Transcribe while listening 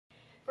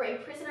a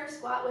prisoner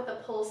squat with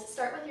a pulse,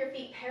 start with your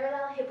feet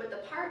parallel, hip width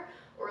apart,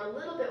 or a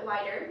little bit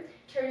wider.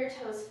 Turn your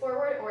toes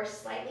forward or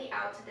slightly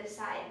out to the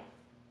side.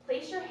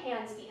 Place your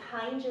hands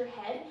behind your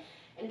head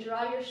and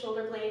draw your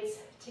shoulder blades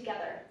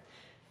together.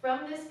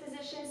 From this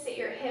position, sit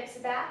your hips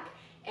back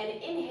and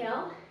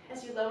inhale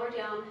as you lower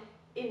down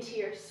into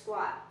your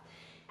squat.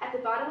 At the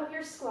bottom of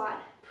your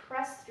squat,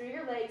 press through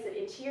your legs and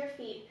into your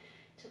feet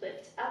to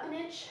lift up an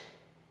inch,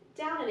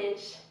 down an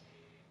inch,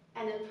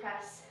 and then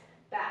press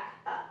back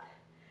up.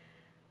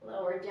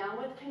 Lower down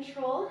with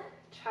control.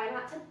 Try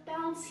not to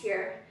bounce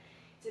here.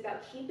 It's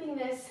about keeping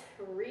this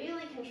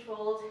really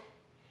controlled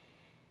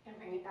and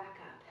bring it back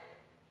up.